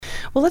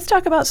Well, let's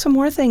talk about some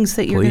more things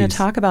that you're going to Please.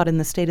 talk about in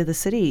the state of the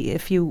city,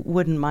 if you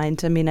wouldn't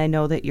mind. I mean, I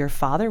know that your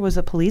father was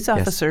a police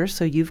officer,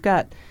 so you've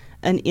got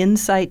an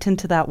insight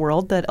into that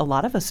world that a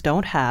lot of us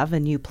don't have,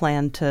 and you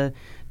plan to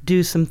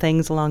do some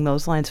things along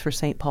those lines for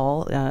St.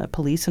 Paul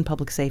Police and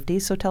Public Safety.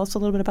 So tell us a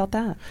little bit about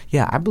that.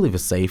 Yeah, I believe a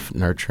safe,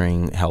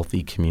 nurturing,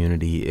 healthy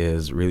community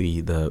is really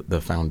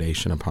the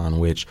foundation upon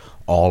which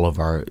all of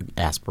our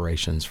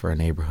aspirations for a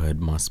neighborhood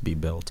must be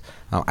built.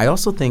 I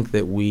also think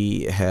that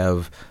we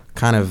have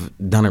kind of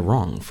done it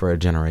wrong for a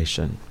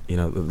generation.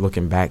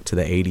 Looking back to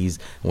the 80s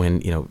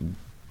when,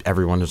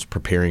 everyone was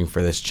preparing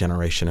for this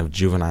generation of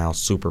juvenile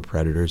super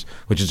predators,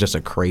 which is just a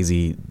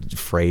crazy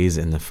phrase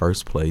in the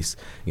first place.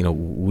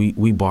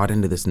 We bought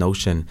into this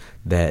notion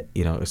that,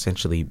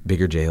 essentially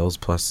bigger jails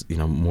plus,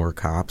 more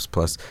cops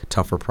plus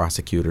tougher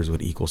prosecutors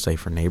would equal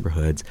safer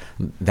neighborhoods.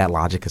 That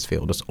logic has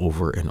failed us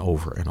over and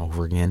over and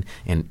over again.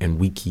 And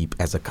we keep,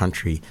 as a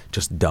country,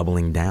 just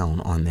doubling down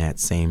on that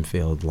same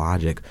failed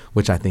logic,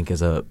 which I think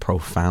is a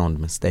profound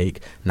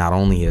mistake. Not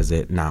only is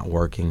it not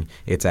working,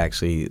 it's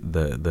actually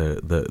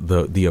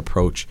the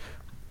approach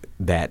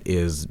that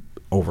is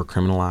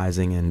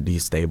over-criminalizing and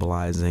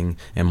destabilizing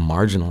and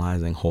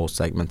marginalizing whole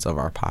segments of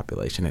our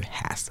population. It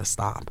has to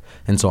stop.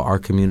 And so our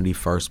Community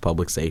First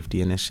Public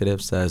Safety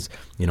Initiative says,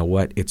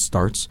 it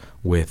starts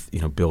with,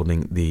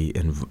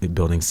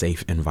 building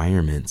safe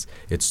environments.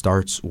 It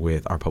starts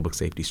with our public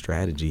safety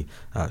strategy,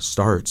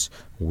 starts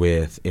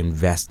with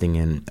investing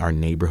in our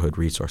neighborhood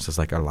resources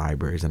like our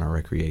libraries and our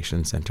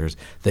recreation centers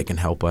that can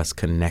help us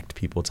connect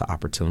people to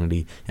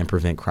opportunity and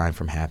prevent crime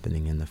from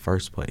happening in the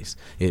first place.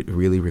 It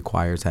really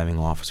requires having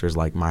officers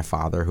like my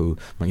father, who,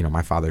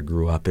 my father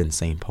grew up in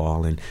St.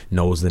 Paul and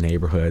knows the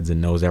neighborhoods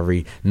and knows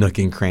every nook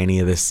and cranny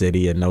of the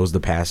city and knows the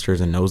pastors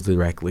and knows the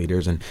rec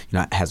leaders and,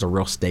 has a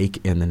real stake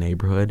in the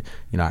neighborhood.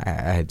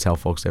 I tell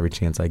folks every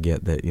chance I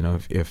get that,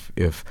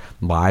 if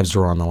lives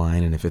are on the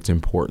line and if it's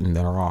important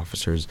that our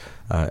officers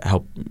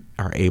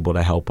are able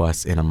to help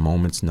us in a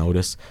moment's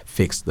notice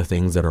fix the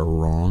things that are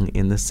wrong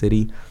in the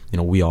city,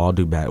 we all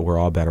do better. We're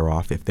all better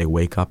off if they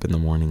wake up in the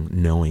morning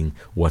knowing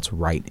what's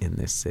right in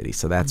this city.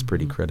 So that's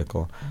pretty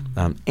critical.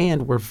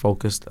 And we're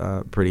focused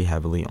pretty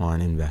heavily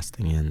on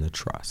investing in the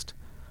trust.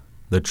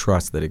 The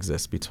trust that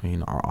exists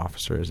between our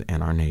officers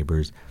and our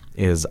neighbors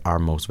is our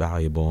most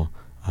valuable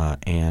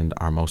and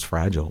our most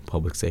fragile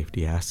public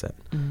safety asset.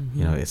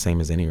 It's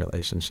same as any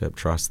relationship.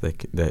 Trust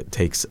that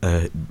takes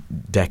a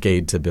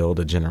decade to build,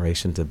 a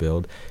generation to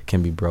build,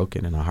 can be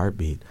broken in a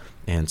heartbeat.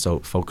 And so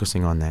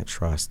focusing on that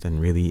trust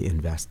and really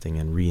investing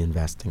and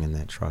reinvesting in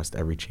that trust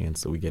every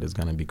chance that we get is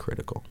going to be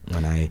critical.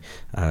 When I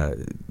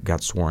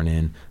got sworn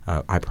in,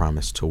 I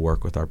promised to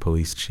work with our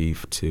police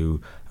chief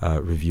to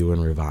review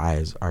and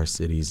revise our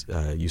city's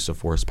use of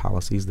force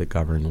policies that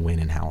govern when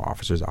and how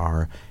officers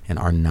are and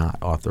are not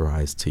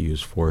authorized to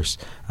use force.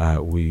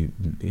 We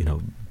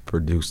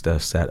produced a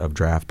set of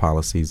draft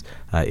policies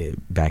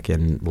back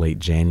in late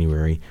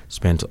January,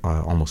 spent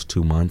almost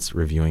 2 months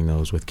reviewing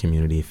those with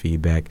community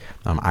feedback.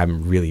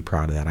 I'm really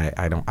proud of that.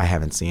 I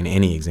haven't seen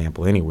any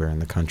example anywhere in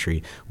the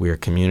country where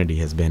community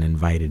has been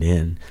invited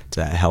in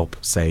to help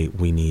say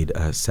we need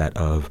a set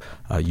of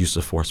use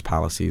of force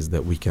policies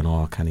that we can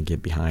all kind of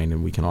get behind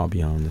and we can all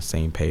be on the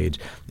same page.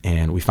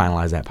 And we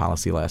finalized that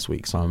policy last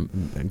week, so I'm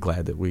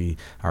glad that we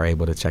are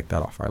able to check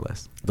that off our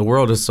list. The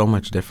world is so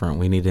much different.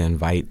 We need to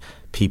invite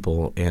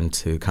people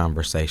into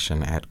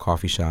conversation at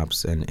coffee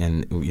shops and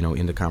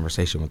into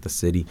conversation with the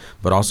city,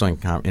 but also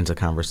into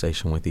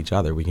conversation with each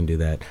other. We can do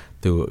that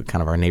through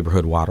kind of our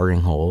neighborhood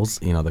watering holes,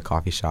 the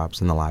coffee shops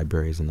and the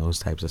libraries and those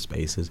types of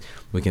spaces.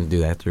 We can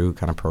do that through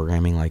kind of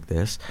programming like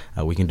this.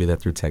 We can do that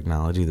through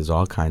technology. There's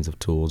all kinds of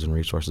tools and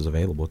resources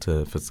available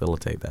to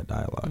facilitate that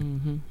dialogue.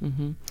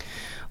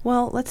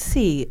 Well, let's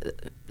see.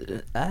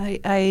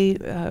 I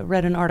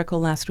read an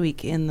article last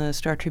week in the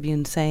Star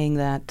Tribune saying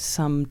that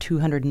some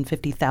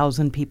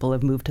 250,000 people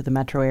have moved to the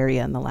metro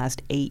area in the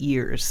last 8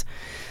 years.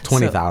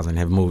 20,000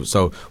 have moved.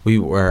 So we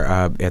were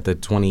at the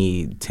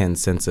 2010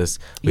 census,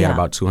 we had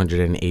about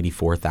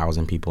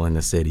 284,000 people in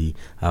the city.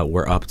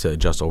 We're up to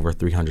just over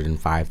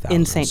 305,000.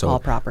 In St. Paul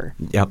proper.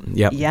 Yep.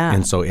 Yeah.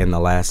 And so in the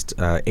last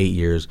 8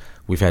 years,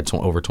 we've had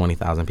over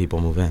 20,000 people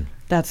move in.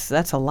 That's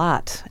a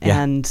lot.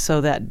 Yeah. And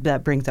so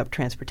that brings up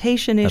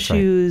transportation That's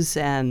issues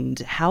and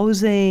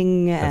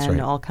housing That's and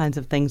right. all kinds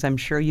of things I'm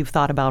sure you've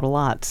thought about a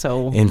lot.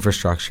 So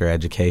Infrastructure,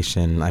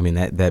 education, I mean,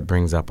 that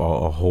brings up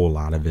a whole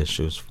lot of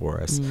issues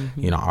for us.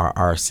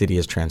 Our city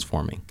is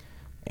transforming.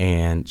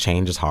 And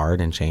change is hard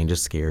and change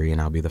is scary,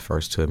 and I'll be the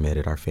first to admit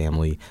it. Our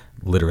family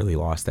literally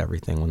lost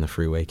everything when the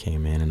freeway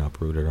came in and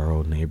uprooted our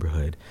old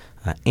neighborhood.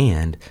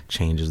 And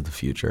change is the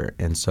future.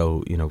 And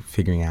so,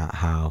 figuring out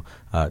how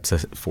to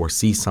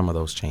foresee some of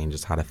those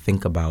changes, how to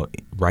think about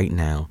right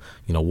now,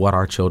 what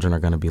our children are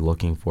going to be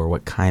looking for,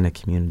 what kind of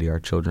community our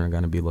children are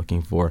going to be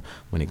looking for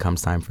when it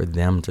comes time for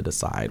them to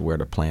decide where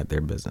to plant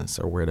their business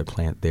or where to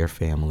plant their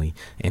family,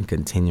 and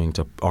continuing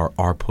to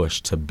our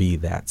push to be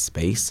that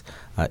space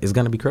is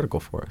going to be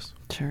critical for us.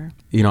 Sure.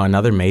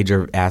 Another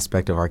major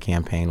aspect of our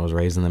campaign was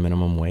raising the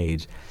minimum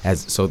wage.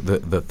 So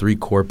the three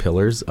core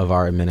pillars of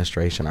our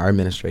administration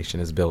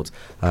is built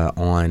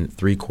on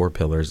three core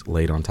pillars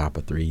laid on top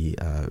of three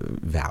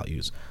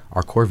values.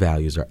 Our core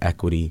values are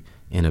equity,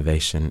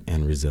 innovation,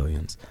 and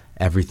resilience.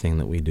 Everything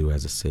that we do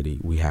as a city,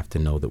 we have to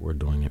know that we're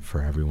doing it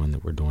for everyone,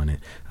 that we're doing it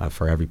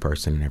for every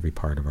person in every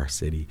part of our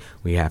city.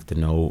 We have to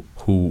know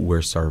who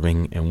we're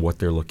serving and what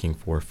they're looking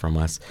for from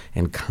us,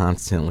 and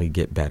constantly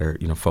get better,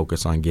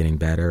 focus on getting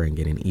better and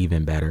getting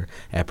even better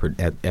at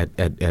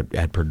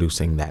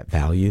producing that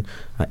value.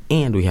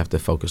 And we have to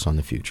focus on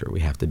the future.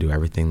 We have to do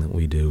everything that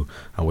we do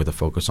with a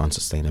focus on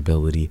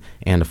sustainability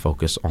and a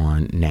focus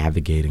on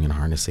navigating and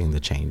harnessing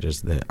the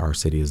changes that our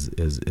city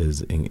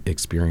is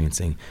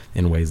experiencing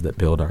in ways that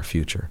build our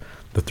future.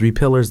 The three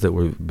pillars that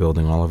we're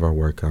building all of our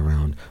work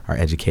around are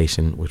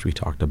education, which we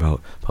talked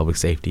about, public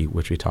safety,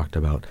 which we talked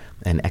about,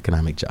 and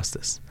economic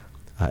justice.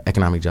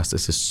 Economic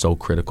justice is so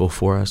critical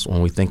for us.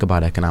 When we think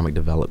about economic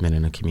development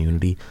in a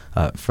community,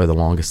 for the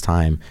longest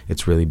time,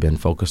 it's really been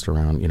focused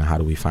around, how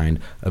do we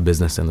find a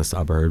business in the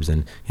suburbs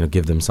and,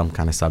 give them some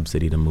kind of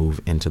subsidy to move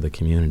into the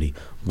community.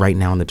 Right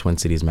now in the Twin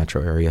Cities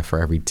metro area, for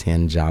every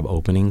 10 job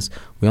openings,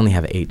 we only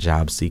have 8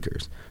 job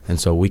seekers. And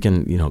so we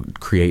can,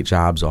 create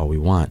jobs all we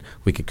want.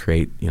 We could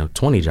create,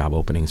 20 job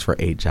openings for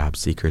 8 job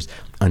seekers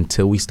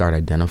until we start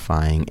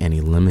identifying and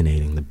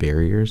eliminating the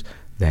barriers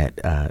that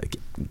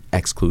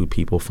exclude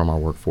people from our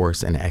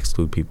workforce and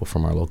exclude people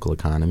from our local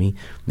economy,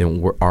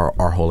 then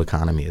our whole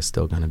economy is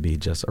still going to be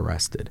just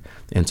arrested.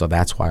 And so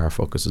that's why our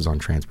focus is on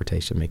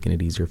transportation, making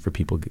it easier for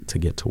people to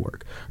get to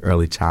work.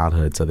 Early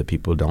childhood, so that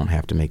people don't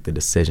have to make the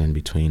decision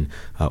between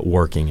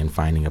working and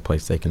finding a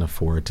place they can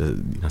afford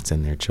to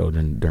send their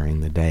children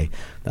during the day.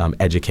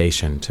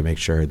 Education, to make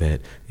sure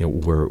that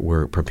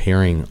we're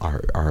preparing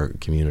our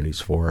communities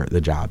for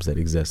the jobs that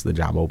exist, the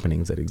job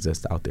openings that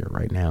exist out there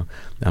right now,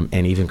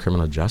 and even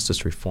criminal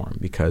justice reform,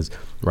 because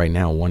right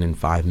now 1 in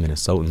 5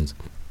 Minnesotans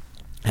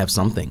have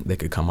something that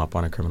could come up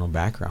on a criminal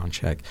background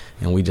check,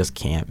 and we just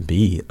can't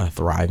be a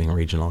thriving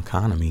regional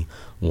economy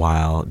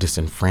while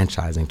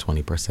disenfranchising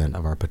 20%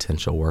 of our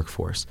potential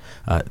workforce.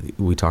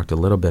 We talked a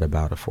little bit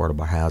about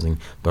affordable housing,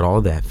 but all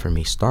of that for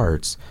me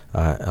starts,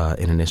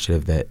 an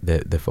initiative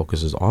that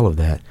focuses all of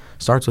that,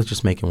 starts with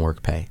just making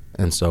work pay.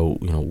 And so,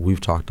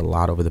 we've talked a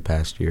lot over the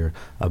past year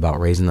about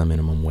raising the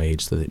minimum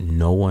wage so that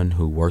no one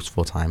who works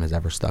full-time is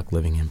ever stuck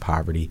living in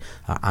poverty.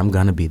 I'm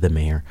going to be the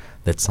mayor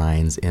that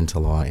signs into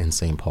law in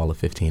St. Paul a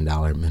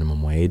 $15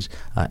 minimum wage,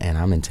 and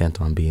I'm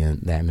intent on being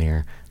that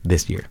mayor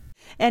this year.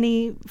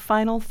 Any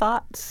final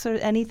thoughts or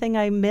anything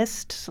I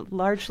missed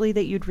largely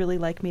that you'd really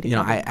like me to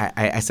cover?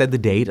 I said the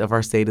date of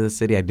our State of the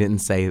City. I didn't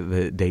say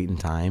the date and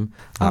time.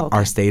 Okay.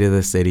 Our State of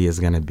the City is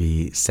going to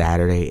be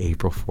Saturday,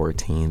 April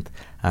 14th,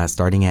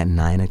 starting at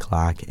 9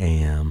 o'clock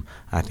a.m.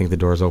 I think the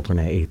doors open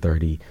at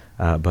 8:30.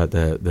 But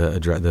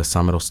the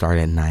summit will start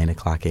at 9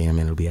 o'clock a.m.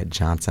 and it'll be at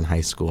Johnson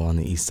High School on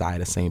the east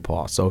side of St.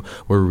 Paul. So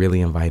we're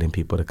really inviting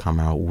people to come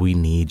out. We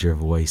need your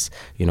voice.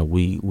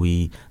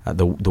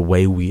 The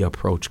way we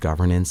approach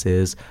governance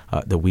is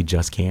that we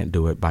just can't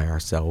do it by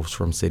ourselves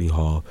from City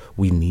Hall.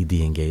 We need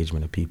the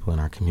engagement of people in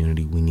our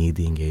community. We need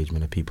the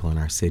engagement of people in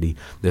our city.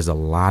 There's a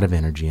lot of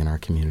energy in our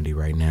community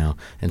right now,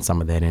 and some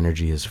of that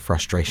energy is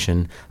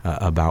frustration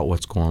about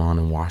what's going on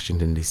in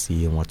Washington,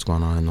 D.C. and what's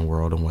going on in the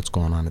world and what's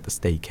going on at the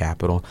state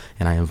capitol.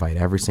 And I invite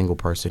every single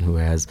person who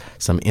has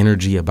some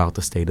energy about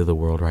the state of the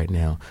world right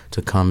now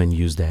to come and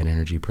use that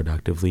energy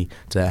productively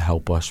to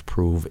help us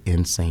prove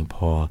in St.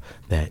 Paul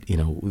that,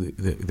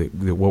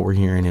 what we're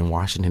hearing in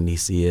Washington,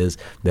 D.C. is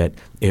that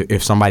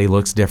if somebody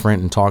looks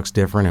different and talks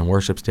different and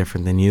worships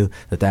different than you,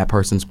 that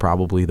person's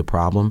probably the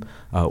problem.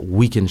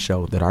 We can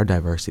show that our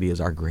diversity is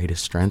our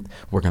greatest strength.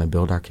 We're going to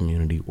build our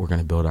community. We're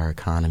going to build our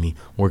economy.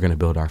 We're going to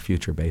build our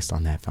future based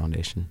on that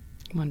foundation.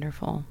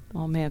 Wonderful.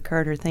 Well, Mayor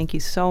Carter, thank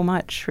you so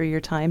much for your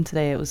time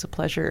today. It was a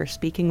pleasure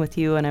speaking with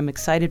you, and I'm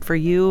excited for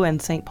you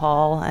and St.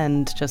 Paul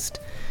and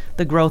just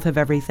the growth of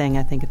everything.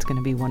 I think it's going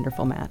to be a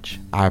wonderful match.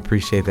 I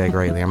appreciate that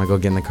greatly. I'm going to go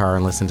get in the car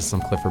and listen to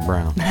some Clifford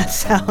Brown. That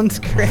sounds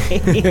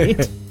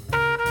great.